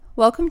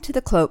Welcome to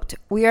The Cloaked.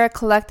 We are a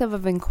collective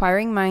of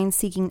inquiring minds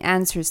seeking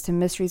answers to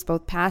mysteries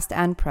both past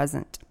and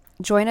present.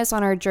 Join us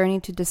on our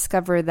journey to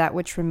discover that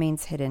which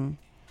remains hidden.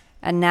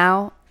 And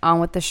now, on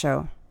with the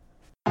show.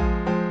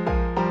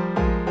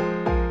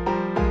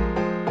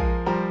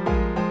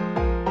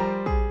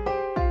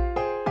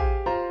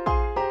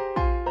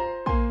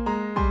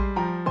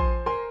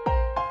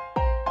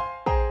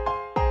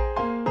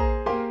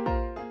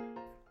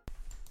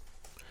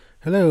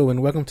 Hello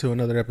and welcome to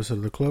another episode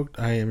of The Cloaked.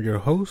 I am your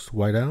host,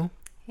 White Owl.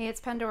 Hey,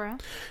 it's Pandora.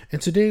 And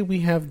today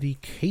we have the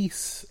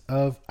case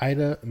of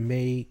Ida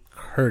Mae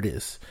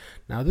Curtis.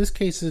 Now this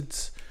case,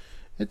 it's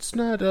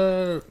not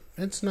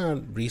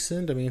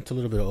recent. I mean, it's a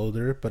little bit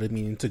older, but I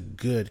mean, it's a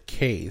good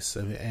case.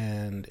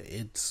 And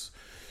it's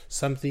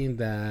something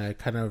that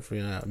kind of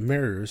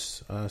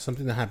mirrors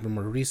something that happened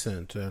more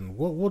recent. And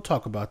we'll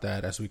talk about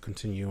that as we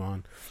continue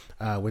on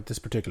with this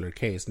particular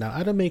case. Now,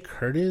 Ida Mae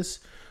Curtis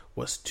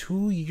was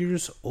 2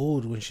 years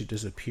old when she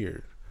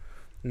disappeared.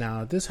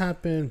 Now, this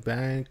happened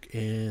back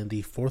in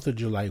the 4th of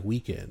July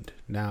weekend.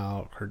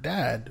 Now, her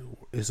dad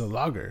is a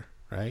logger,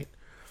 right?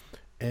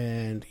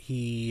 And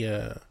he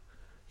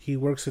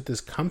works at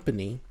this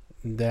company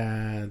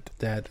that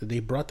they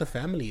brought the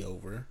family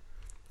over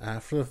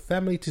for the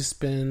family to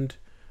spend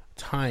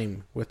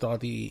time with all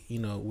the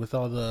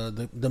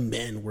the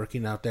men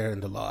working out there in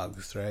the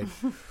logs, right?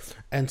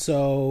 And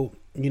so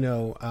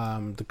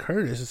the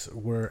Curtis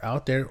were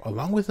out there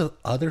along with the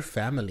other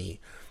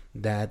family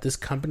that this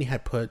company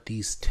had put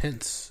these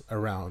tents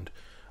around.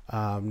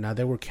 Now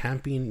they were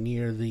camping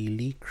near the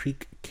Lee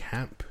Creek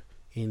camp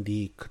in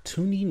the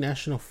Kootenai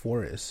National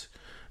Forest.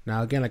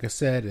 Now again, like I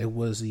said, it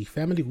was the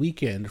family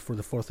weekend for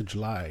the 4th of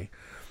July.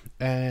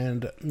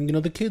 And,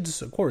 the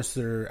kids, of course,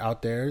 they're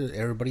out there.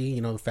 Everybody,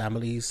 the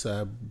families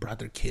brought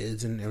their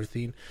kids and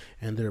everything,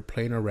 and they're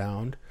playing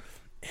around.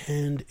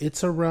 And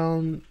it's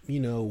around,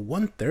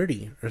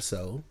 1:30 or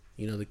so.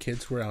 The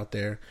kids were out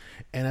there.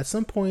 And at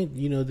some point,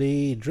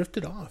 they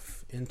drifted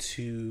off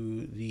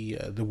into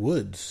the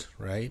woods,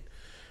 right?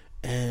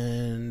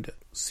 And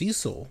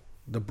Cecil,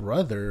 the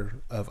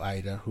brother of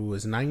Ida, who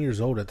was 9 years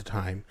old at the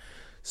time,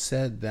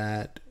 said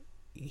that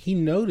he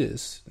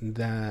noticed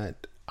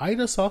that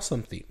Ida saw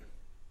something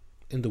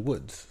in the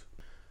woods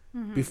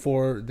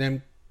before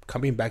them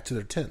coming back to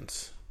their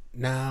tents.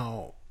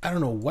 Now, I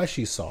don't know what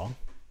she saw.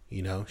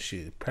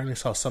 She apparently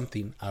saw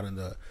something out in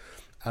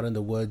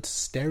the woods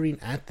staring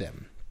at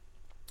them.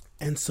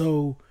 And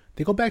so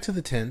they go back to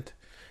the tent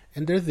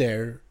and they're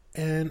there.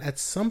 And at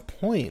some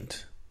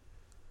point,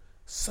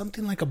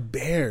 something like a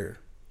bear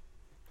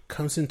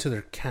comes into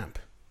their camp,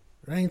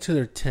 right into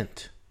their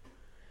tent,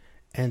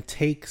 and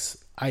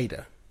takes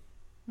Ida.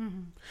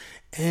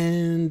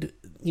 And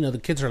the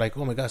kids are like,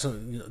 oh my gosh,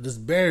 this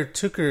bear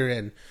took her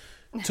and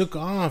took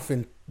off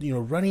and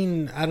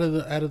running out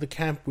of the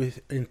camp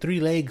in 3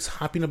 legs,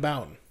 hopping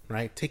about,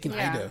 right, taking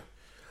Ida.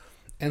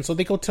 And so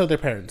they go tell their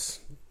parents,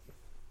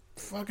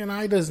 fucking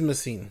Ida's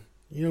missing,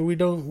 we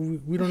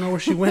don't know where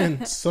she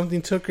went.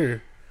 Something took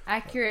her.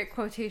 Accurate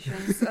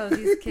quotations of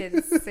these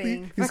kids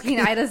saying,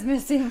 fucking Ida's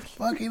missing.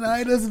 Fucking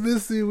Ida's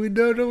missing. We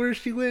don't know where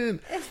she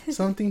went.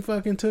 Something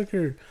fucking took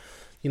her.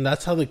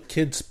 That's how the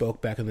kids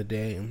spoke back in the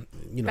day.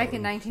 Back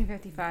in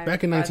 1955.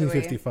 Back in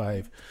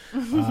 1955.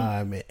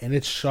 And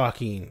it's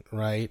shocking,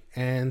 right?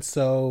 And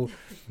so,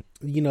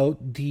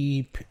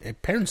 the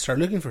parents start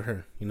looking for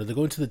her. They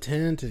go into the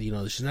tent.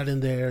 She's not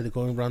in there. They're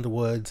going around the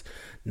woods.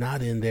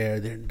 Not in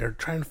there. They're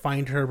trying to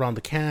find her around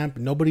the camp.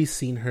 Nobody's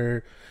seen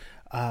her.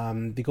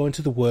 They go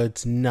into the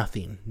woods.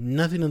 Nothing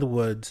in the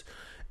woods.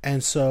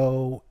 And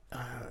so,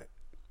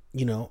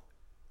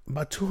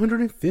 about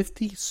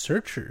 250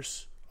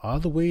 searchers all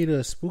the way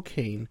to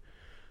Spokane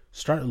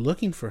start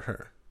looking for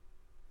her.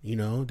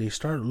 They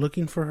start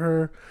looking for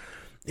her.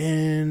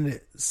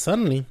 And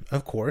suddenly,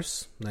 of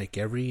course, like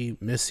every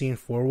missing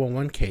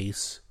 411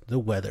 case, the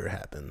weather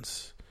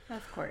happens.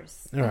 Of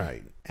course. All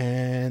right.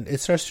 And it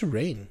starts to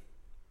rain,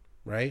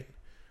 right?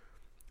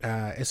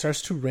 It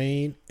starts to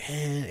rain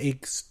and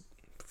it's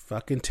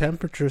fucking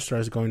temperature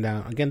starts going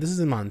down. Again, this is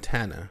in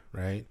Montana,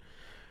 right?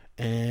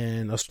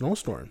 And a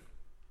snowstorm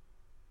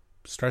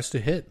starts to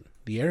hit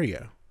the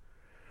area.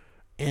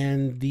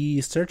 And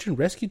the search and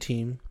rescue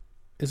team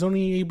is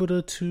only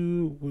able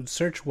to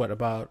search,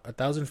 about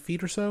 1,000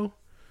 feet or so?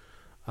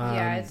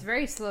 Yeah, it's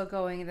very slow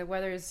going. The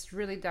weather is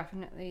really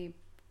definitely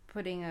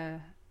putting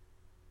a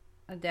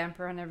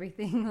damper on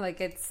everything. Like,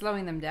 it's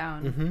slowing them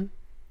down. Mm-hmm.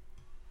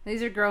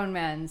 These are grown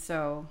men,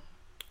 so...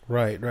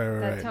 Right.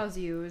 That tells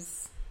you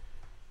is...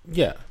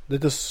 Yeah,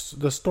 the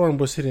storm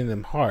was hitting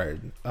them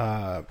hard.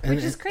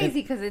 Which is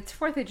crazy because it's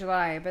 4th of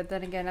July, but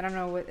then again, I don't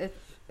know what...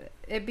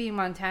 It being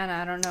Montana,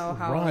 I don't know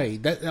how. Right.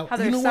 How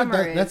their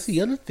summer is. That's the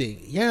other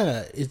thing.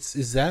 Yeah.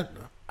 Is that?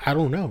 I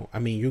don't know. I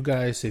mean, you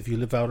guys, if you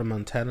live out in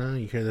Montana,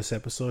 you hear this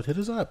episode, hit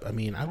us up. I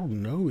mean, I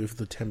don't know if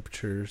the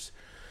temperatures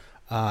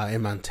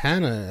In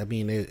Montana, I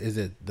mean,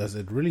 does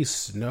it really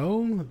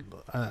snow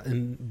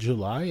in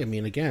July? I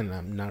mean, again,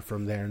 I'm not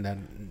from there,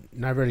 and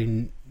not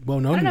very well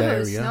known in that area. I don't know if it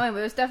was snowing, but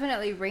it was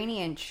definitely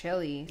rainy and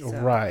chilly. So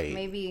right.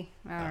 Maybe,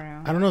 I don't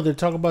know. I don't know. They're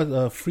talking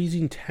about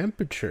freezing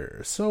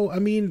temperature. So, I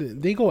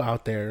mean, they go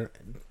out there.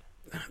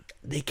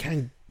 They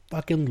can't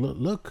fucking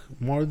look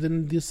more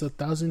than this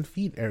 1,000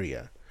 feet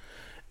area.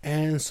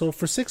 And so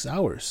for 6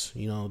 hours,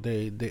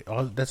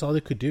 that's all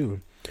they could do.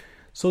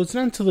 So it's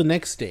not until the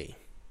next day,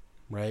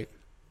 right?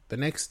 The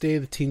next day,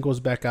 the team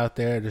goes back out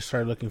there. They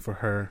start looking for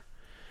her,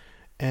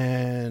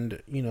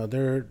 and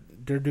they're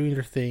doing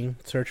their thing,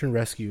 search and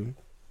rescue,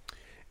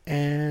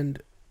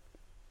 and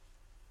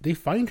they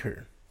find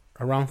her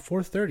around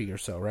 4:30 or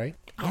so, right?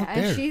 Yeah,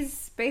 and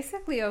she's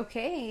basically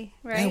okay,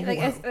 right?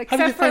 Yeah,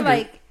 except for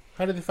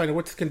how did they find her?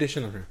 What's the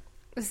condition on her?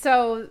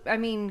 So, I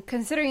mean,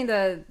 considering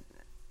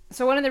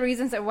one of the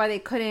reasons why they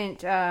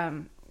couldn't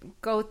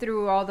go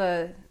through all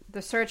the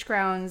search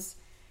grounds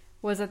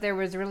was that there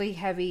was really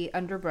heavy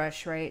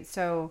underbrush, right?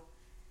 So,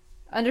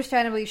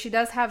 understandably, she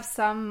does have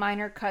some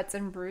minor cuts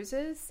and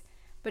bruises,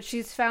 but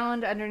she's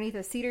found underneath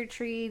a cedar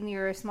tree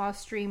near a small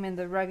stream in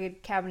the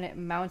rugged Cabinet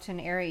Mountain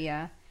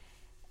area.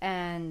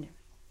 And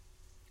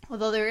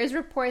although there is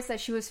reports that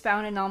she was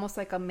found in almost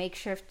like a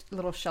makeshift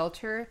little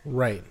shelter,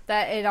 right?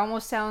 That it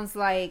almost sounds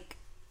like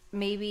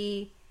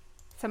maybe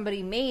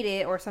somebody made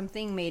it or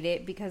something made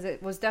it, because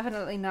it was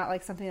definitely not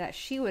like something that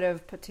she would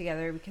have put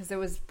together, because it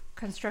was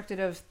constructed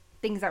of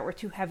things that were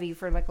too heavy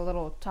for like a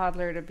little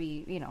toddler to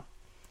be,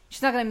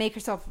 she's not going to make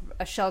herself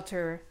a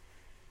shelter,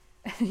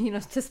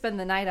 to spend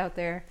the night out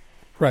there.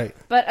 Right.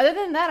 But other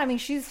than that, I mean,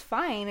 she's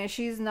fine. And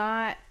she's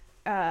not,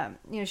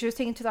 she was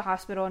taken to the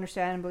hospital,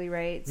 understandably,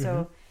 right? Mm-hmm.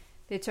 So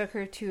they took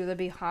her to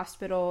Libby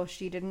Hospital.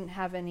 She didn't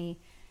have any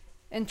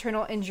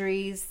internal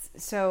injuries.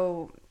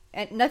 So,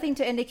 and nothing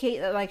to indicate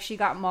that like she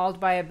got mauled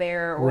by a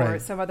bear or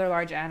some other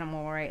large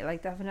animal, right?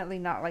 Like definitely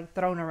not like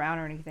thrown around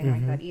or anything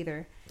like that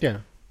either. Yeah.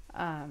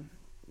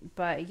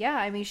 But yeah,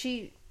 I mean,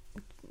 she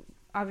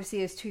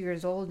obviously is 2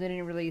 years old.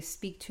 Didn't really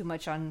speak too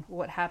much on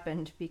what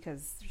happened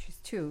because she's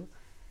 2.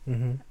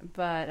 Mm-hmm.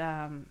 But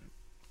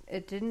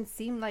it didn't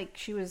seem like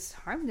she was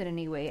harmed in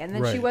any way. And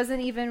then she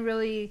wasn't even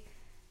really.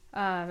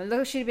 It looked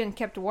like she'd been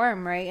kept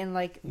warm, right? And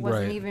like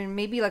wasn't even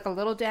maybe like a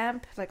little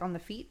damp, like on the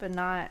feet, but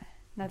not.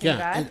 Nothing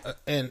bad.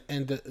 And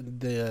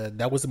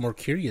that was the more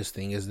curious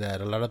thing, is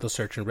that a lot of the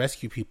search and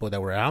rescue people that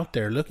were out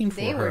there looking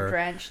for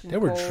her, they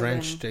were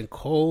drenched and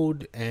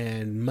cold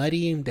and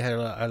muddy. They had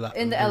a lot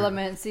in the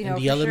elements, sure.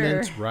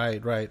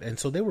 Right. And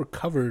so they were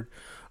covered.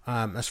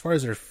 As far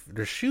as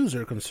their shoes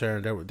are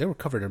concerned, they were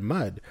covered in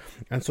mud,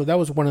 and so that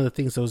was one of the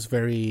things that was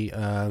very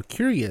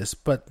curious.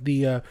 But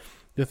the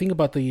thing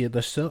about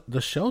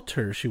the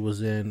shelter she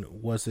was in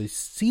was a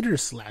cedar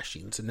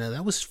slashings, and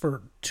that was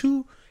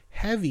too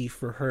heavy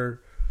for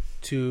her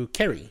to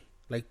carry,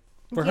 like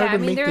for her to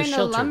make the shelter. They're in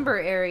the lumber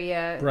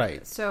area,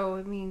 right? So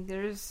I mean,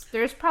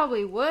 there's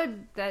probably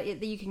wood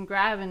that you can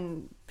grab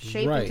and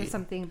shape into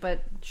something,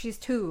 but she's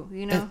 2,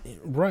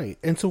 right?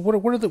 And so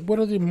what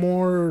are the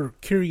more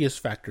curious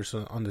factors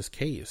on this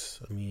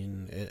case? I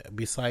mean,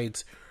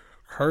 besides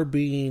her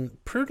being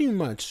pretty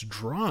much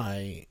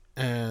dry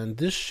and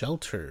this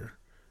shelter,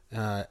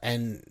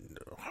 and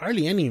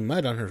hardly any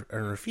mud on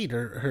her feet,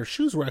 her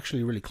shoes were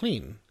actually really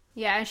clean.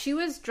 Yeah, and she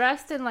was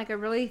dressed in like a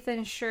really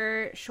thin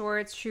shirt,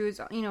 shorts,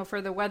 shoes,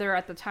 for the weather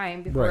at the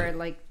time before it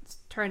like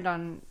turned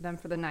on them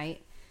for the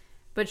night.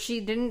 But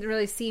she didn't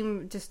really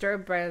seem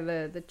disturbed by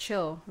the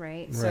chill,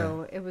 right?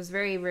 So it was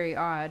very, very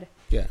odd.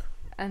 Yeah.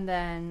 And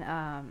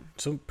then...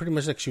 so pretty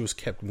much like she was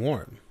kept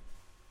warm.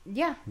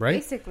 Yeah, right?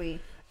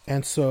 Basically.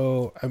 And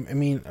so, I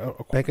mean,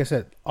 like I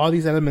said, all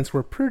these elements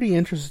were pretty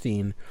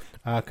interesting,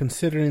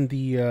 considering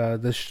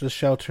the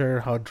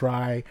shelter, how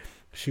dry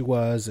she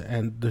was,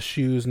 and the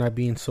shoes not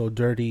being so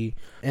dirty.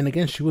 And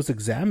again, she was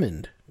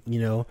examined,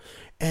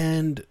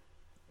 and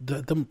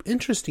the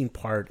interesting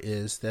part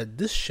is that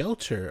this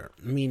shelter,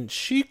 I mean,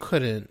 she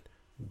couldn't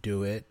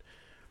do it,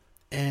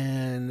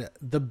 and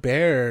the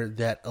bear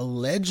that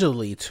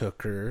allegedly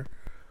took her,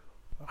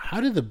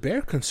 how did the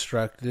bear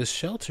construct this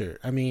shelter?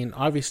 I mean,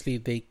 obviously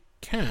they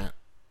can't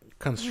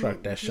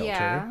construct that shelter.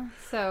 Yeah,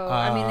 so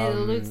I mean, it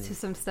alludes to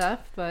some stuff,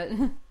 but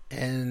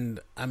and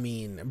I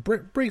mean,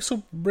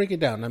 break it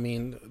down. I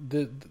mean,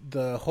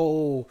 the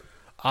whole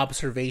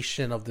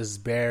observation of this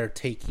bear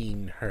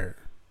taking her.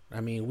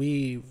 I mean,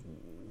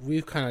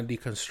 we've kind of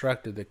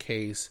deconstructed the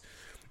case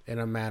in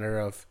a matter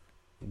of,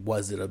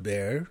 was it a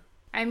bear?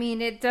 I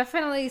mean, it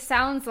definitely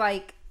sounds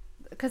like,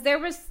 because there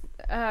was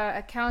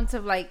accounts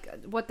of like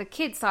what the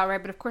kids saw,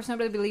 right? But of course,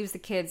 nobody believes the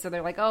kids, so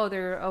they're like, oh,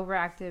 they're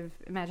overactive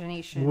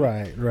imagination,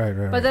 right.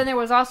 But then there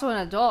was also an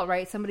adult,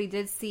 right? Somebody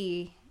did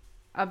see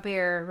a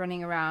bear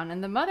running around,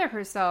 and the mother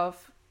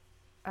herself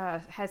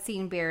had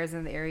seen bears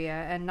in the area,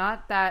 and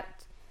not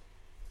that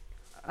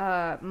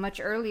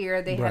much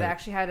earlier they had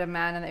actually had a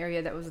man in the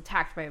area that was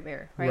attacked by a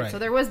bear, right? So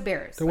there was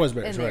bears. There was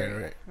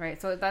bears,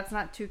 right. So that's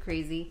not too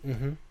crazy.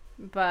 Mm-hmm.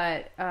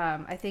 But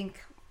I think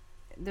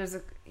there's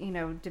a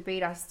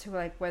debate as to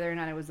like whether or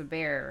not it was a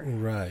bear.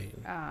 Right.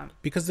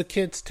 Because the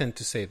kids tend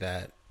to say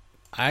that.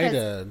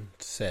 Ida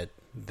said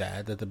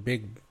that the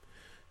big,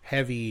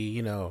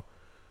 heavy,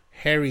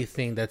 hairy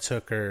thing that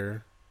took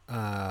her,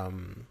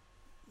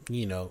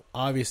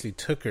 obviously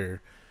took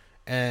her.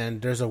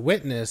 And there's a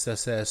witness that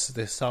says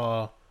they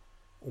saw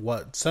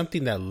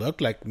something that looked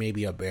like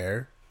maybe a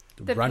bear.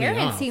 The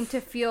parents seemed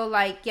to feel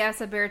like,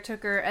 yes, a bear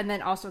took her and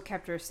then also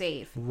kept her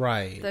safe.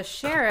 Right. The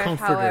sheriff,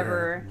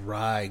 however...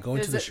 Right,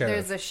 going to the sheriff.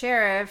 There's a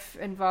sheriff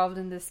involved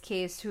in this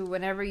case who,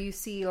 whenever you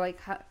see, like,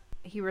 how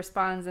he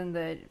responds in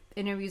the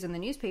interviews in the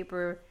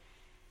newspaper,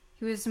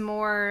 he was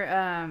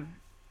more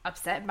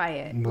upset by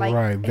it. Like,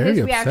 right, very his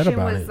upset reaction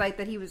about was, it. like,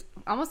 that he was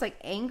almost, like,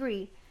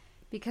 angry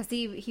because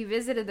he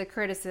visited the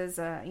Curtis's,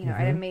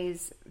 Ida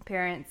Mae's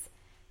parents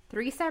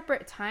 3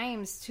 separate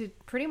times to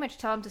pretty much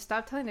tell them to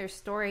stop telling their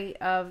story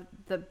of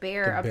the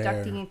bear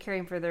abducting and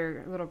caring for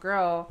their little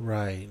girl.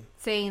 Right.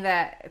 Saying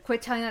that,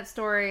 quit telling that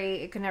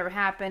story. It could never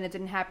happen. It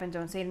didn't happen.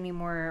 Don't say it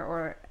anymore.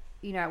 Or,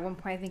 at one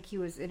point I think he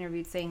was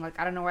interviewed saying, like,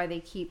 I don't know why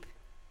they keep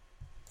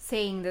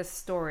saying this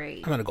story.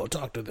 I'm going to go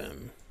talk to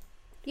them.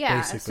 Yeah.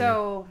 Basically.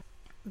 So,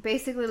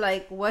 basically,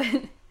 like, what?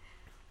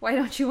 Why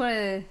don't you want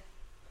to...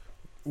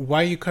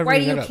 Why are you covering Why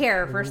do you up?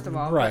 care, first of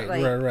all? Right,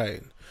 but, like,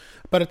 right.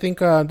 But I think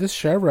this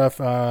sheriff,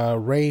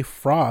 Ray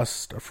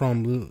Frost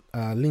from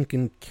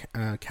Lincoln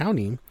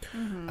County,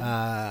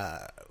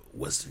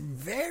 was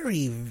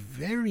very,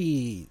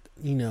 very,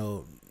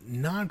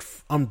 not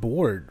on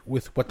board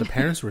with what the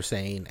parents were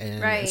saying,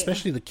 and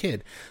especially the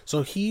kid.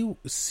 So he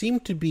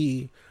seemed to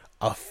be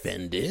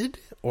offended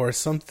or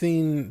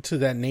something to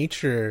that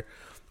nature,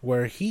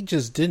 where he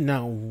just did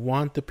not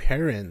want the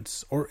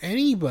parents or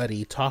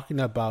anybody talking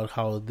about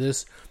how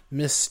this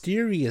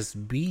mysterious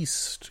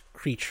beast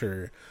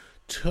creature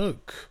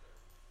took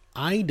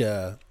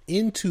Ida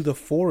into the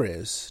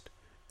forest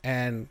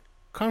and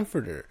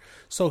comforted her.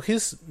 So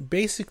his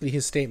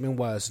statement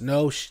was,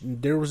 no,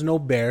 there was no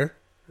bear.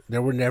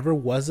 There never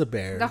was a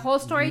bear. The whole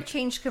story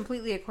changed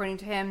completely according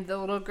to him. The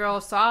little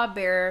girl saw a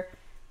bear,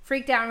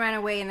 freaked out and ran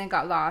away, and then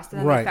got lost, and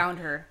then they found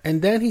her.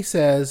 And then he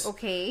says,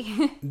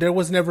 okay, there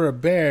was never a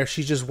bear.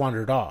 She just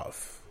wandered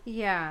off.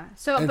 Yeah.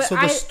 So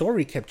the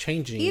story kept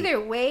changing. Either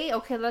way,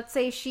 okay, let's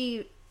say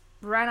she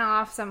ran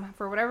off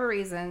for whatever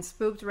reason,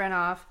 spooked, ran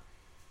off.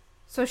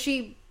 So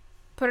she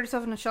put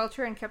herself in a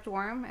shelter and kept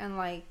warm and,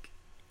 like,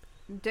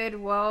 did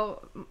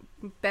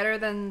better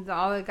than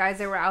all the guys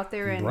that were out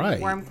there in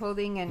warm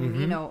clothing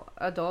and,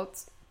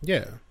 adults.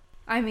 Yeah.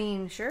 I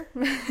mean, sure.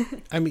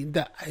 I mean,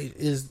 that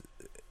is,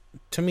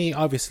 to me,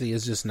 obviously,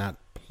 is just not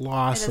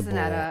plausible.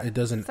 It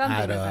doesn't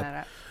add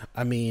up.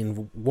 I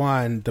mean,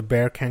 one, the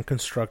bear can't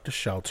construct a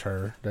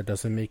shelter. That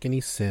doesn't make any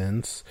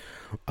sense.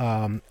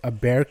 A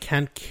bear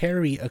can't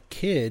carry a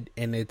kid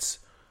in its,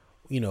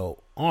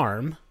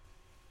 arm.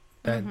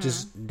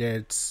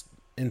 That's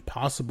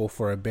impossible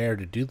for a bear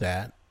to do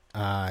that.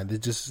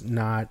 It's just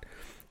not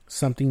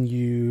something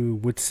you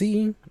would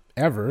see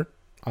ever.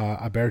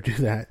 A bear do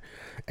that.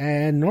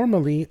 And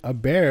normally a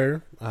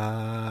bear,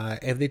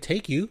 if they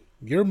take you,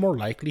 you're more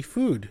likely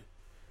food.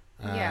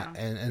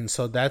 And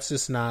so that's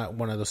just not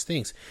one of those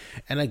things.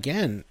 And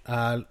again,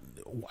 a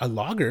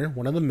logger,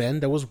 one of the men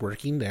that was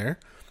working there,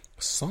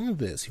 saw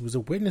this. He was a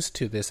witness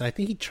to this. I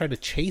think he tried to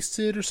chase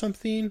it or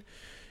something.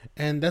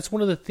 And that's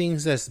one of the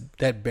things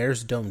that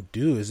bears don't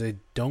do, is they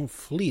don't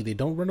flee. They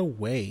don't run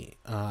away.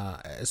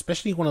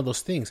 Especially one of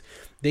those things.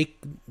 They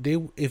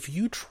if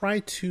you try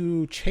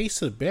to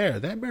chase a bear,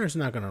 that bear is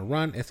not going to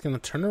run. It's going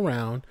to turn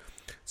around,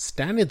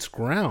 stand its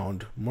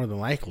ground, more than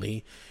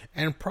likely,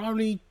 and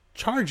probably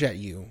charge at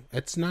you.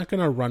 It's not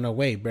going to run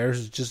away.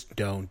 Bears just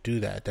don't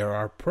do that. They're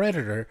our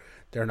predator.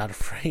 They're not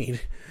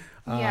afraid.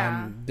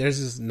 That's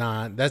just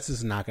not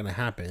going to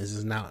happen. This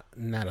is not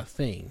a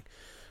thing.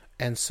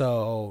 And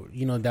so,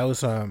 that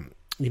was, an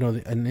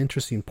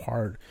interesting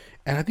part.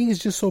 And I think it's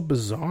just so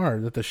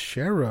bizarre that the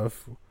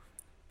sheriff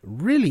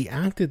really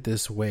acted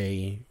this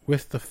way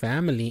with the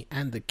family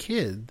and the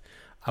kid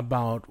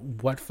about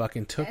what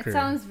fucking took her. It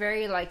sounds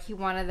very like he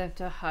wanted them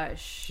to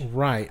hush.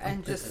 Right.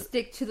 And just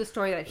stick to the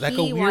story that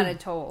he wanted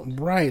told.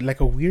 Right.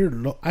 Like a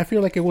weird, I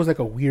feel like it was like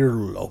a weird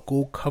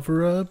local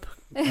cover up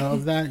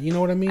of that. You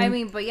know what I mean? I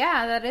mean, but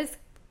yeah, that is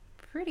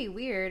pretty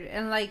weird.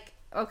 And like,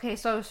 okay,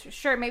 so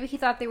sure, maybe he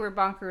thought they were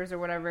bonkers or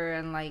whatever,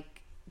 and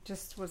like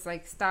just was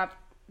like, stop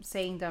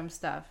saying dumb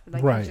stuff.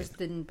 Like, he just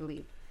didn't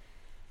believe.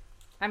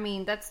 I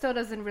mean, that still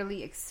doesn't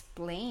really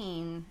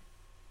explain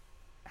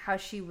how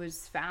she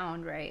was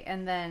found, right?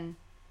 And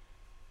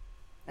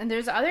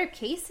there's other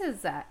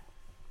cases that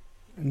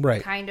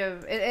kind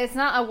of, it's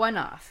not a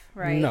one-off,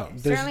 right? No,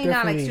 certainly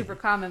not like super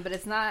common, but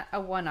it's not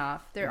a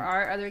one-off. There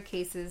are other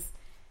cases,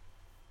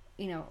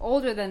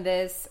 older than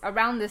this,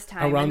 around this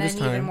time, and then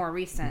even more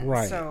recent.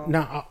 Right. So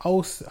now,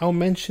 I'll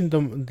mention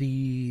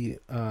the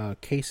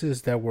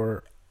cases that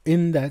were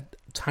in that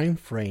time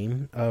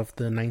frame of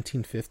the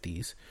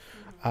 1950s.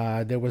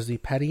 There was the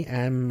Patty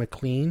Ann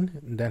McLean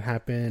that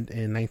happened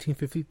in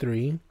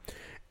 1953,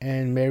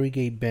 and Mary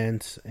Gay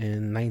Bent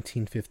in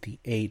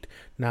 1958.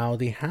 Now,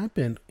 they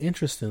happened,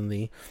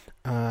 interestingly,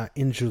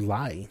 in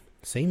July,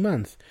 same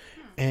month,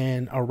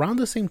 and around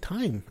the same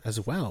time as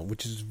well,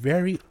 which is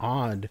very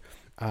odd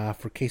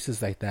for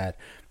cases like that.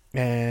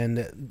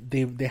 And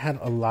they had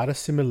a lot of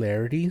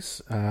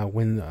similarities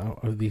when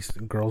these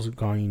girls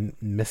going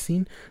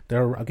missing.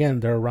 They're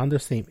around the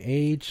same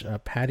age.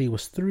 Patty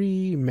was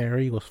 3,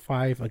 Mary was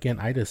 5. Again,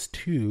 Ida's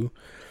 2,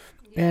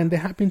 and they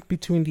happened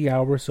between the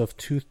hours of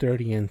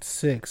 2:30 and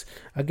 6.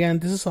 Again,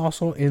 this is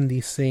also in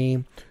the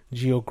same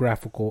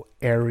geographical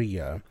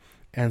area,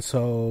 and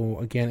so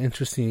again,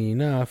 interestingly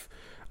enough,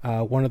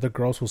 one of the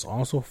girls was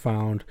also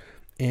found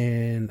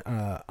in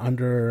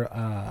under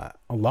a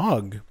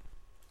log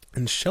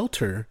and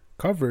shelter,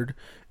 covered,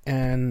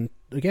 and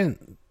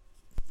again,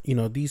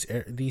 these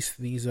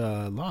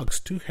logs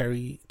too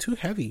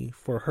heavy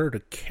for her to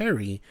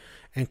carry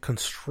and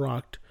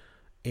construct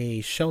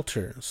a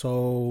shelter.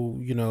 So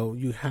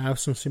you have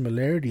some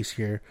similarities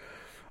here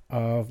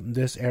of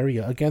this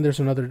area. Again,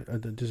 there's another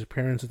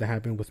disappearance that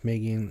happened with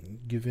Megan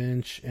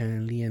Givinch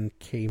and Leanne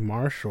K.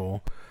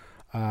 Marshall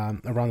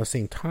around the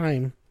same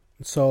time.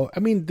 So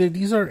I mean,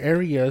 these are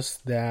areas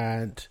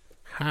that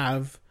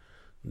have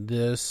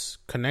this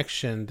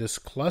connection, this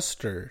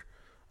cluster.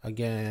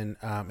 Again,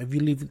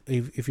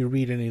 if you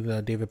read any of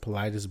the David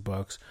Paulides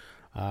books,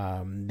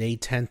 they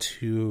tend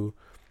to,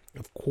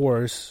 of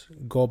course,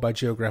 go by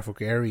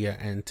geographic area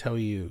and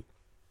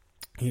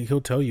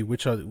he'll tell you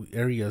which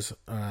areas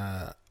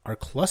are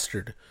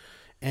clustered.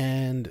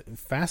 And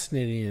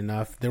fascinating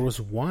enough, there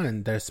was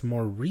one that's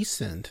more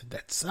recent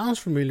that sounds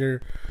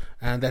familiar,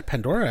 and that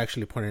Pandora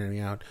actually pointed me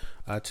out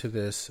to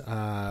this.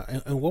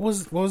 And what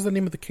was the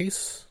name of the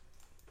case?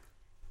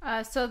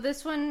 So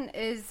this one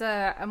is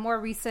a more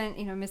recent,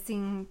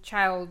 missing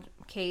child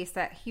case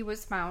that he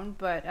was found,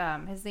 but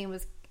his name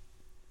was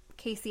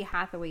Casey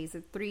Hathaway. He's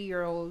a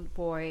 3-year-old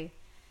boy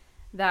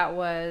that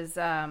was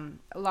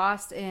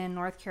lost in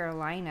North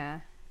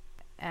Carolina,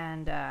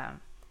 and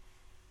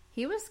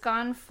he was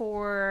gone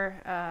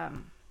for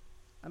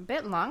a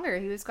bit longer.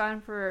 He was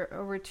gone for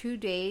over 2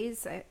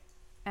 days,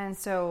 and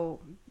so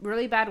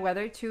really bad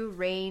weather too,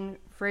 rain,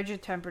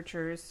 frigid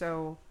temperatures,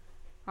 so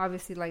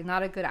obviously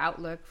not a good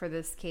outlook for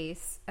this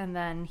case. And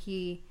then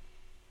he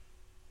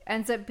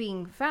ends up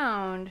being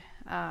found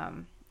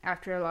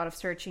after a lot of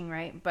searching,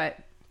 right?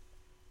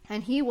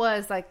 And he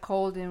was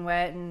cold and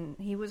wet, and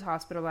he was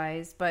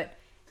hospitalized, but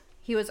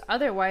he was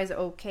otherwise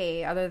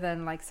okay, other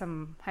than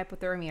some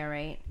hypothermia,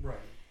 right?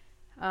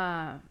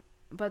 Right.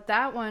 But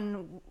that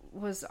one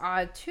was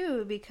odd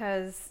too,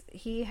 because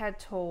he had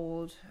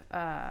told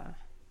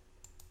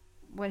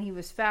when he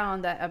was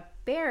found that a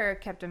bear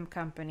kept him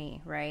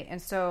company, right?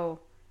 And so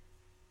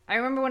I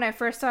remember when I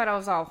first saw it, I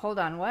was all, hold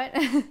on, what?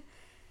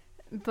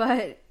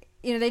 But,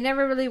 they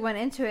never really went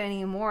into it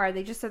anymore.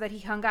 They just said that he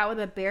hung out with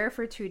a bear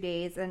for 2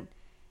 days, and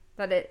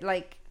that it,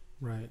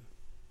 right,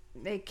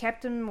 they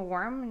kept him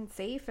warm and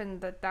safe,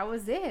 and that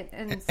was it.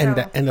 And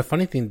the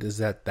funny thing is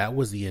that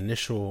was the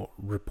initial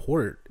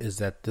report, is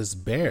that this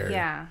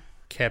bear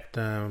kept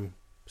them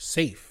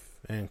safe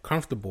and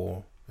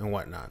comfortable and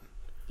whatnot.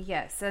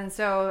 Yes, and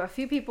so a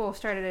few people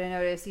started to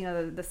notice,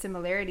 the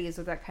similarities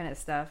with that kind of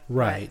stuff.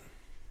 Right.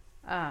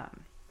 But,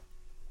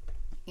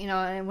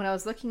 and when I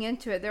was looking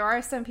into it, there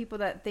are some people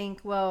that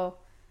think, well,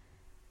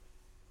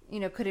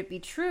 could it be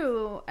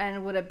true,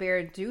 and would a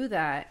bear do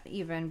that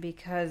even?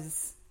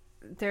 Because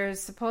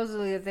there's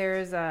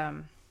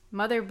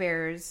mother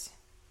bears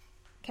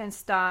can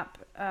stop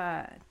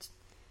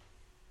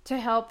to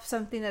help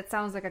something that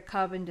sounds like a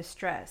cub in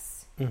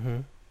distress.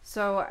 Mm-hmm.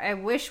 So I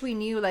wish we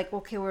knew,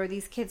 okay, were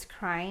these kids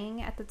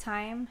crying at the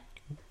time?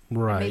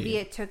 Right. Maybe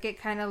it took it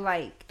kind of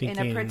in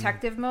a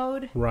protective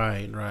mode.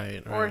 Right.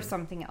 Or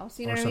something else.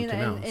 You know what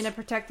I mean? In a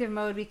protective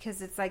mode,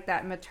 because it's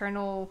that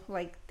maternal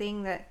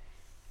thing that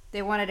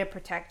they wanted to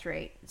protect,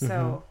 right?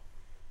 So,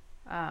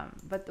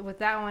 but with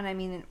that one, I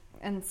mean,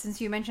 and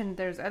since you mentioned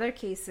there's other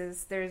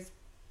cases, there's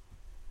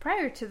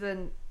prior to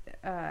the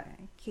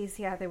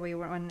Casey Hathaway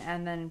one,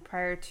 and then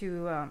prior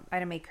to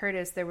Ida Mae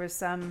Curtis, there was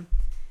some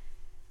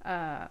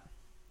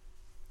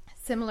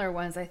similar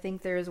ones. I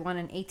think there was one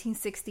in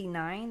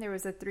 1869. There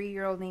was a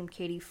 3-year-old named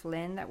Katie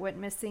Flynn that went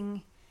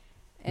missing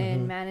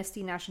in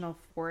Manistee National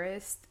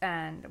Forest,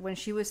 and when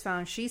she was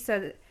found, she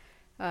said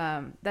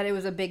that it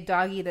was a big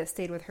doggy that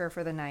stayed with her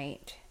for the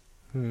night.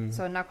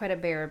 So not quite a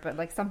bear,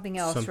 but something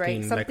else,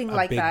 right? Something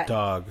like that. A big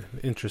dog.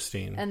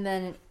 Interesting. And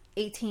then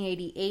in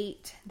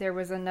 1888, there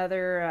was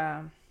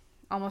another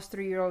almost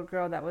 3-year-old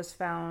girl that was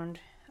found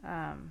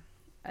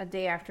a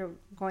day after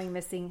going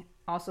missing.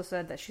 Also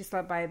said that she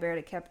slept by a bear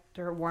that kept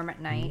her warm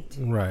at night.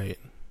 Right.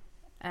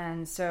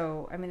 And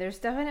so, I mean, there's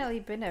definitely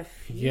been a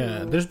few.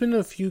 Yeah, there's been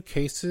a few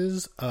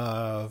cases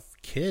of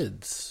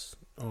kids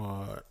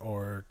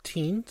or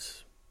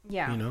teens,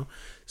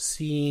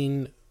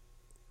 seeing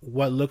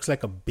what looks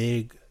like a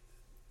big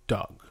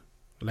dog,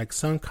 like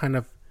some kind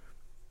of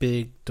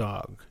big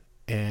dog.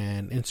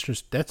 And that's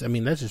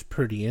just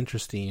pretty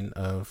interesting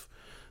of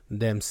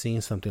them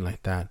seeing something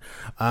like that.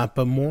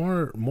 But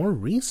more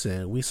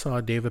recent, we saw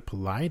David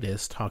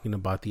Paulides talking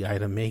about the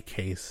Ida May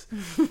case.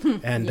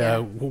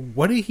 And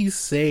what did he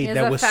say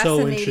that was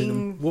so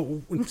interesting?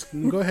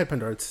 Go ahead,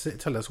 Pandora.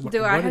 Tell us.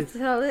 Do I have to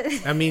tell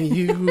it? I mean,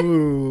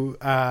 you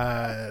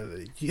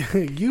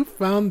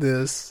found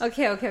this.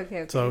 Okay.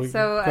 So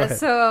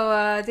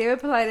David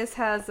Paulides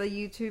has a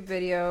YouTube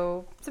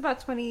video. It's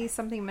about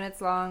 20-something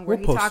minutes long where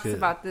he talks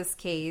about this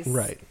case.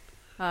 Right.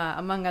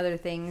 Among other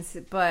things,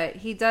 but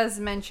he does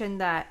mention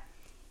that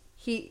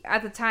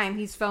at the time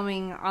he's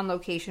filming on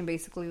location,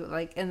 basically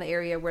like in the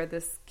area where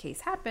this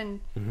case happened,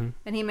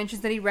 and he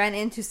mentions that he ran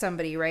into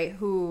somebody, right,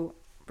 who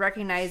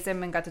recognized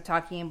him and got to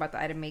talking about the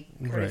Ida May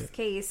Curtis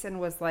case and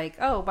was like,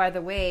 oh, by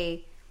the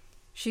way,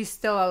 she's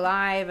still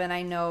alive and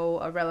I know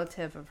a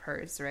relative of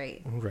hers,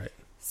 right? Right.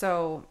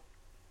 So,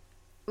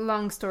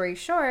 long story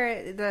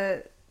short,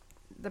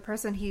 the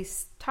person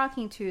he's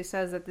talking to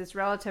says that this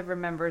relative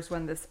remembers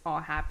when this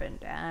all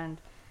happened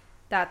and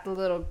that the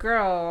little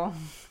girl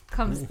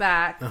comes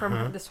back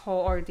from this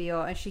whole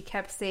ordeal, and she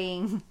kept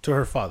saying to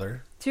her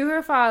father,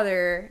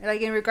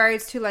 like in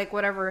regards to like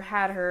whatever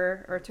had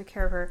her or took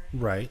care of her,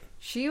 right?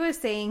 She was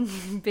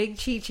saying big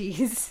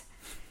chi-chis.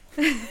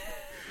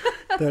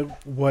 That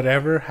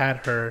whatever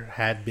had her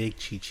had big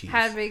chi-chis.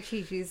 Had big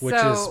chi-chis. Which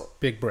is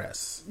big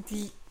breasts.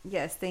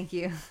 Yes, thank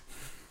you.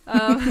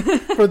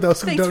 For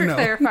those who don't know. Thanks for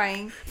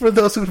clarifying. For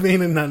those who may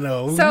not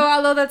know. So,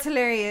 although that's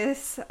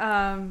hilarious,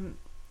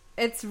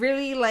 it's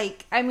really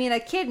like, I mean, a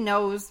kid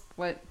knows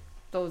what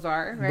those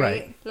are,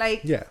 right?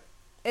 Like, yeah.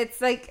 It's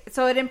like,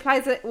 so it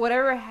implies that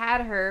whatever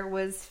had her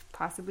was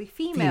possibly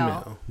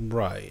female.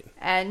 Right.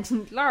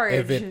 And large.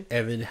 If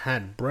it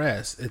had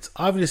breasts, it's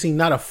obviously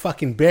not a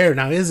fucking bear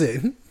now, is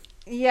it?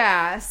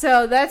 Yeah,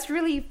 so that's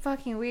really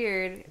fucking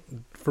weird.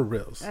 For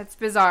reals. That's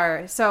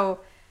bizarre. So,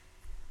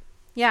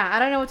 yeah, I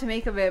don't know what to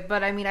make of it,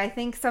 but I mean, I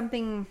think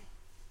something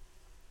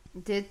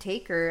did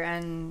take her,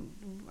 and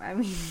I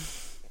mean,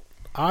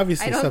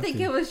 obviously, I don't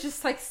think it was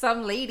just like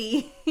some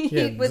lady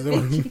with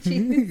big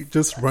chi-chis.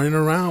 Just running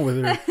around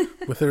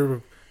with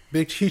her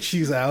big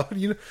chi-chis out.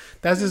 You know,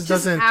 that just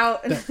doesn't.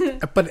 Out.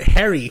 But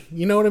hairy,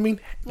 you know what I mean?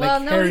 Well,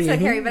 like nobody said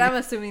hairy, but I'm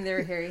assuming they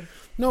were hairy.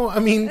 No, I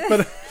mean,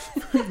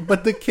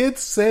 but the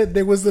kids said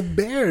there was a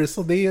bear,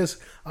 so they just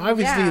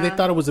obviously they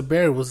thought it was a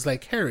bear. It was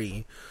like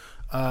hairy.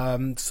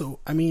 So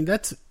I mean,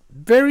 that's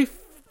very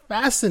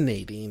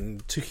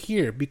fascinating to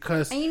hear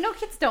because, and you know,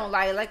 kids don't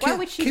lie. Like, why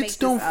would she? Kids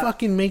don't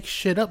fucking make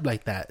shit up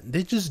like that.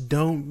 They just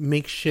don't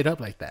make shit up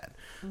like that.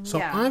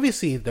 So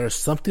obviously, there's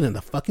something in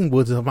the fucking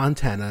woods of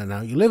Montana.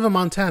 Now you live in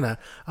Montana.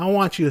 I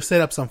want you to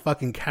set up some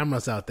fucking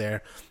cameras out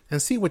there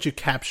and see what you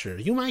capture.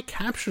 You might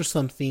capture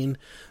something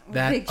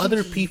that big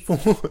other people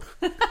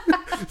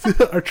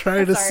are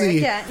trying to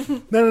see.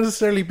 Not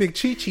necessarily big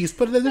chi-chis,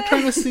 but they're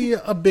trying to see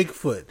a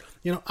Bigfoot.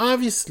 You know,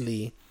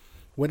 obviously,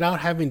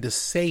 without having to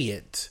say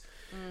it,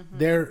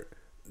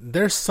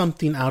 there's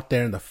something out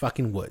there in the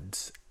fucking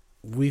woods.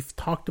 We've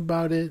talked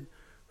about it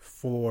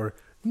for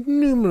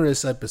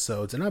numerous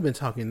episodes, and I've been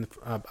talking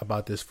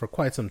about this for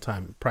quite some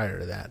time prior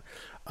to that.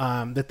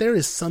 That there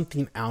is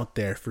something out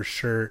there for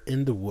sure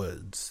in the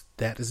woods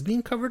that is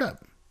being covered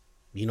up.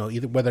 You know,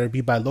 either whether it be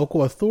by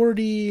local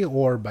authority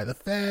or by the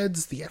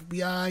feds, the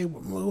FBI.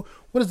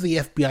 What is the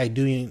FBI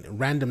doing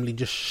randomly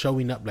just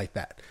showing up like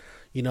that?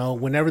 You know,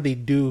 whenever they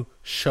do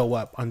show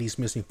up on these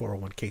missing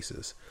 401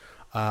 cases.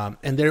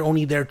 And they're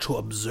only there to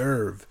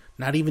observe,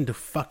 not even to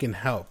fucking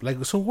help.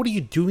 Like, so what are you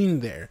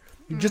doing there?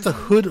 You're just a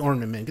hood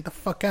ornament. Get the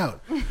fuck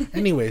out.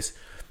 Anyways,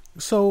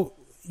 so,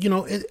 you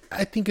know,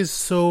 I think it's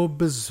so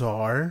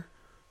bizarre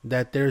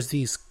that there's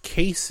these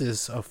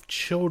cases of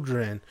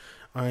children,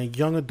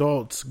 young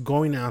adults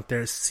going out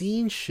there,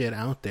 seeing shit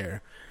out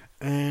there.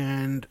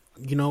 And,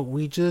 you know,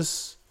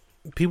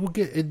 people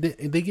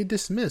they get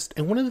dismissed.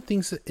 And one of the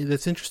things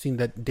that's interesting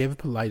that David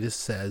Paulides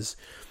says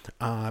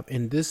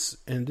in this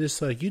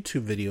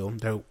YouTube video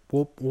that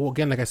we'll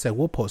again, like I said,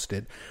 we'll post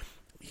it.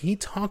 He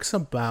talks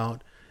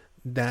about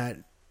that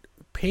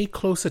pay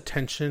close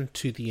attention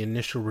to the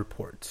initial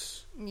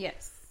reports.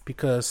 Yes.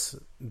 Because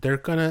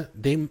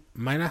they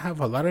might not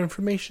have a lot of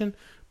information,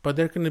 but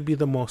they're going to be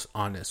the most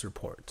honest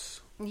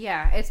reports.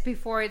 Yeah, it's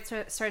before it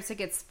starts to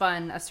get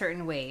spun a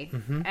certain way.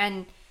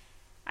 And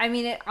I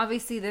mean,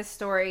 obviously this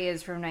story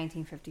is from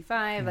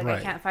 1955. Like, right.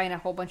 I can't find a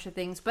whole bunch of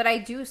things, but I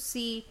do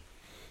see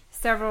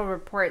several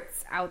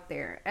reports out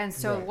there. And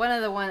so right. One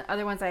of the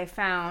other ones I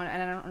found,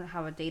 and I don't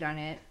have a date on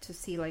it to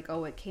see like,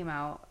 oh, it came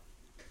out.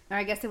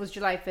 I guess it was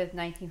July 5th,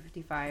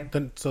 1955.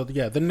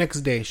 The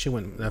next day she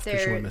went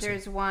missing.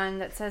 There's one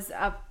that says,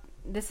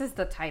 this is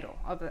the title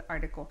of the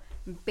article.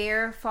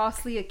 Bear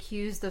falsely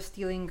accused of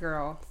stealing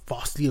girl.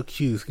 Falsely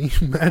accused. Can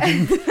you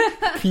imagine?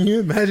 Can you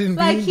imagine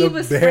like being he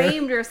was bear?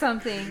 Framed or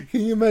something? Can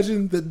you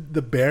imagine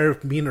the bear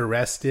being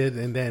arrested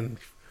and then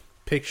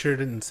pictured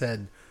and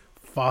said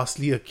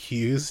falsely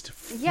accused,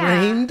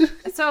 framed?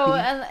 Yeah. So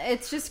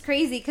it's just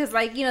crazy because,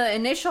 like, you know, the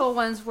initial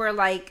ones were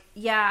like,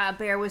 yeah, a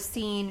bear was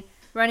seen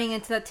running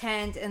into the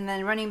tent and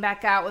then running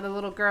back out with a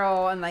little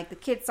girl, and like the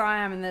kids saw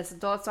him and this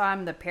adult saw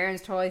him. The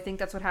parents totally think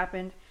that's what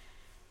happened.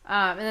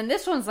 And then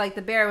this one's like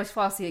the bear was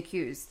falsely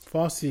accused.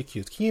 Falsely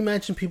accused. Can you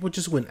imagine people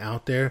just went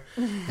out there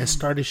and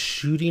started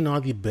shooting all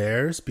the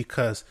bears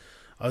because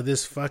of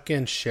this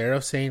fucking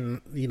sheriff saying,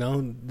 you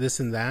know,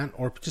 this and that,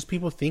 or just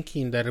people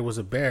thinking that it was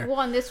a bear?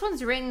 Well, and this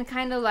one's written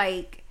kind of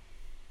like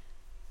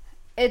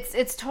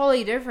it's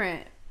totally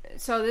different.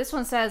 So this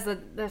one says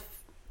that the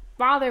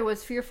father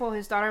was fearful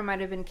his daughter might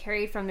have been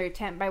carried from their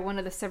tent by one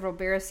of the several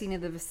bears seen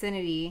in the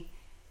vicinity,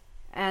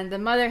 and the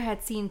mother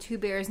had seen 2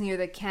 bears near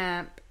the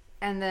camp.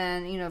 And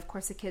then, you know, of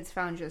course, the kids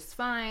found just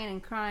fine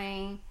and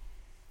crying.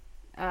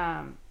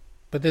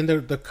 But then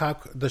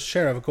the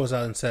sheriff goes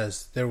out and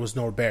says there was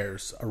no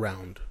bears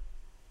around.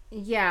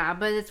 Yeah,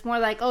 but it's more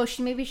like, oh,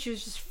 maybe she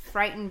was just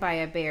frightened by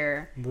a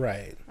bear.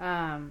 Right.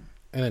 And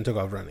then took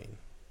off running.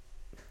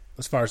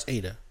 As far as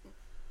Ada.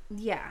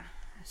 Yeah.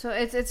 So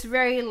it's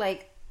very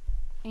like,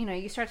 you know,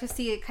 you start to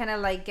see it kind of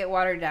like get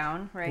watered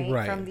down,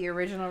 right? From the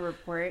original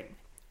report.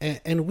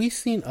 And we've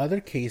seen other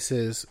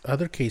cases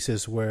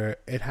where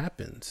it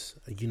happens.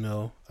 You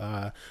know,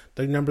 do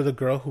you remember the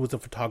girl who was a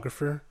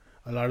photographer?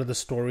 A lot of the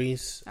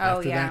stories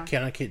after that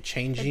kind of keep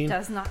changing. It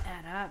does not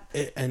add up.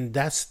 And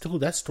that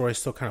story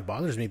still kind of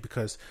bothers me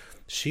because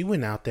she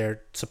went out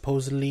there,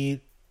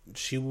 supposedly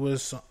she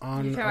was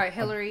on... You're talking about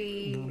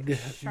Hillary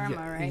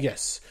Sharma, right?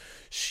 Yes.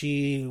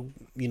 She,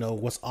 you know,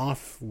 was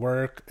off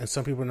work, and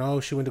some people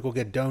know she went to go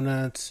get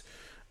donuts.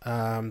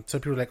 Some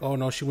people were like, oh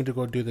no, she went to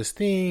go do this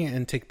thing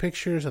and take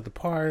pictures at the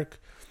park.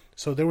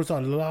 So there was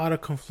a lot of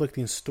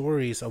conflicting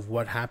stories of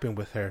what happened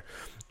with her.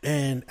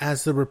 And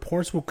as the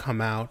reports will come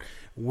out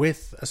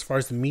with, as far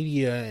as the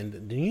media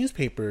and the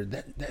newspaper,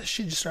 that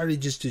shit just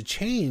started just to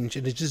change,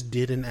 and it just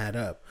didn't add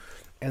up.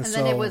 And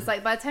so, then it was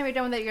like, by the time you're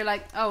done with it, you're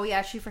like, oh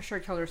yeah, she for sure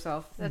killed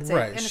herself. That's it.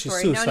 End of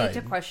story. Suicide. No need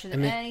to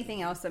question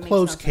anything else. That makes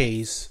closed no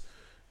case. Sense.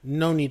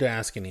 No need to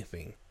ask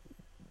anything.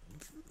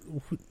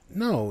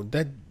 No,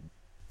 that...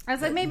 I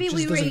was like, maybe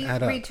we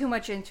read too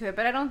much into it,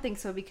 but I don't think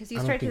so, because you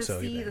start to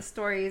see the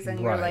stories and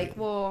you're like,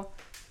 well,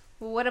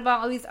 what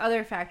about all these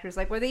other factors?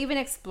 Like, were they even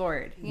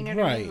explored? You know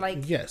what I mean?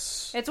 Like,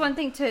 yes. It's one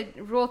thing to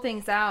rule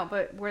things out,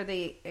 but were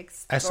they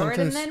explored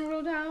and then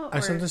ruled out? I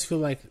sometimes feel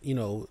like, you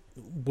know,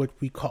 what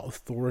we call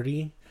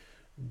authority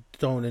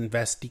don't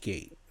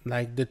investigate.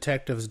 Like,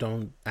 detectives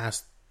don't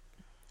ask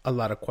a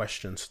lot of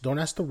questions. Don't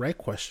ask the right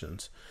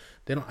questions.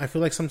 They don't. I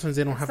feel like sometimes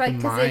they don't have the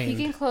mind to ask that. If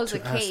you can close a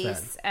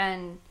case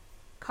and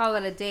call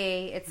it a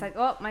day, it's like,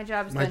 oh, my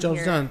job's done. My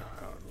job's done.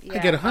 I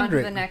get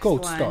 100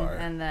 gold star,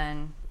 and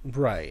then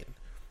right.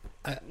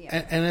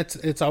 And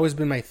it's always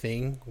been my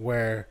thing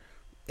where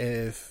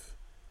if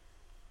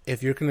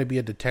you're going to be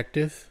a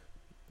detective,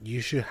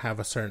 you should have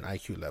a certain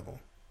IQ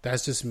level.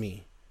 That's just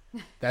me.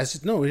 That's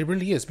just, no, it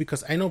really is,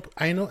 because I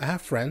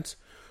have friends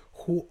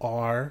who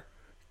are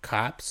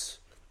cops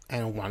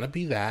and want to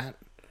be that,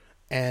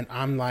 and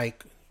I'm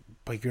like,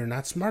 but you're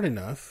not smart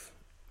enough,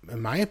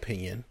 in my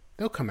opinion.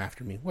 They'll come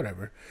after me,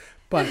 whatever.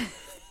 But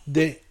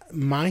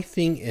my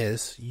thing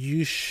is,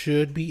 you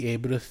should be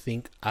able to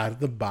think out of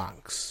the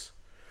box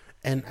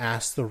and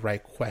ask the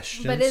right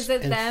questions. But is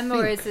it them,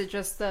 or is it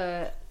just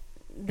the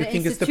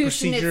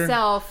institution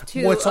itself?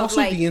 Too, well, it's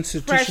also the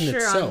institution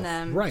itself,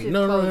 right?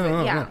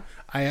 No. Yeah.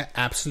 I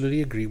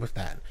absolutely agree with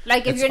that.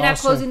 Like, if you're not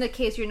closing the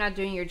case, you're not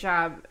doing your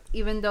job,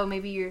 even though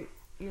maybe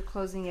you're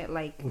closing it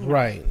like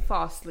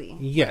falsely,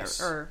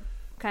 yes, or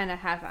kind of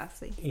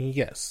half-assedly.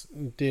 Yes,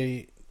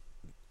 the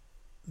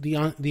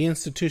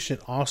institution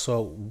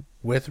also,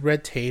 with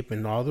red tape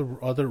and all the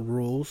other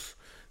rules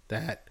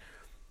that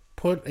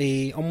put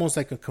almost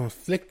like a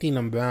conflicting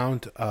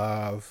amount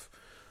of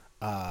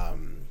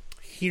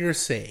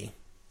hearsay.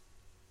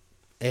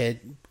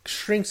 It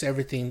shrinks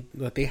everything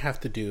that they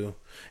have to do,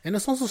 and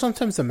it's also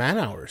sometimes the man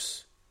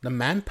hours, the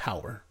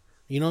manpower.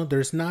 You know,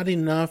 there's not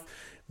enough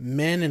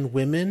men and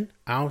women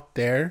out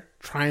there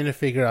trying to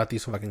figure out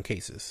these fucking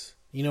cases.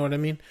 You know what I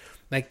mean?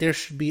 Like, there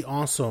should be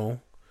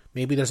also,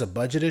 maybe there's a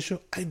budget issue.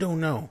 I don't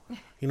know.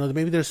 You know,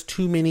 maybe there's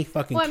too many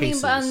fucking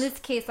cases. But on this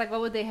case, like,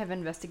 what would they have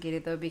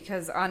investigated, though?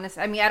 Because I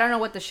don't know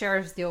what the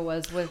sheriff's deal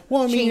was with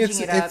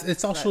changing it up.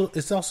 It's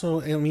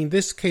also, I mean,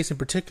 this case in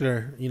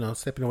particular, you know,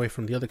 stepping away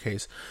from the other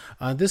case,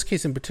 this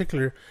case in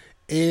particular,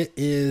 it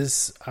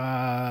is,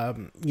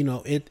 you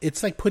know,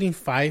 it's like putting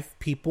 5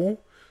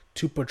 people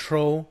to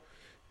patrol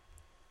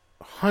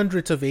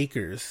hundreds of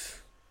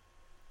acres.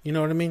 You know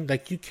what I mean?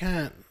 Like, you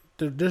can't.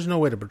 There's no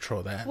way to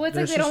patrol that. Well, it's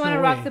like they don't want to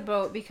rock the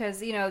boat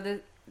because, you know,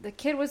 the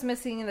kid was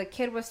missing, the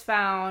kid was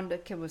found, the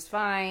kid was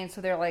fine.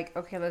 So they're like,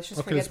 okay, let's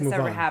just forget this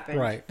ever happened.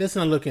 Right. Let's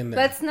not look in there.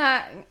 Let's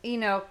not, you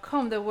know,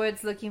 comb the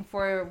woods looking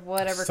for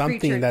whatever something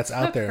creature that's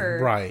out there.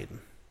 Right.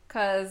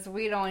 Because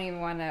we don't even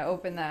want to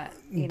open that.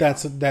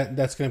 That's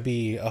going to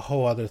be a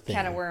whole other thing.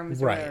 Can of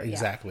worms. Right.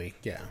 Exactly.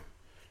 Yeah.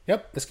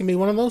 Yep. It's going to be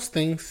one of those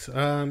things.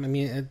 I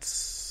mean, it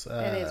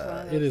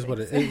is what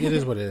it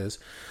is.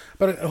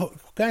 But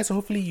guys,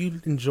 hopefully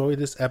you enjoy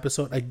this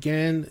episode.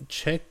 Again,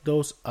 check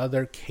those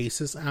other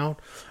cases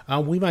out.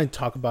 We might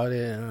talk about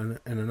it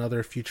in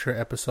another future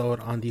episode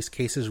on these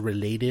cases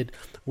related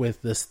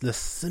with the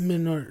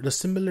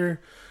similar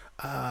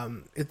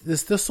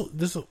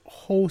there's a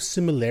whole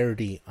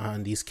similarity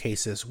on these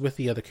cases with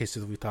the other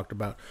cases that we talked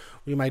about.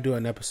 We might do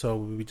an episode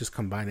where we just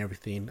combine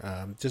everything,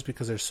 just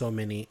because there's so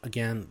many,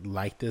 again,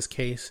 like this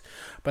case.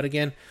 But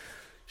again,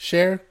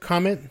 share,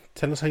 comment,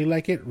 tell us how you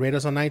like it, rate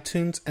us on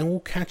iTunes, and we'll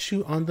catch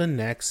you on the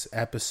next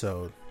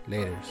episode.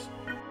 Laters.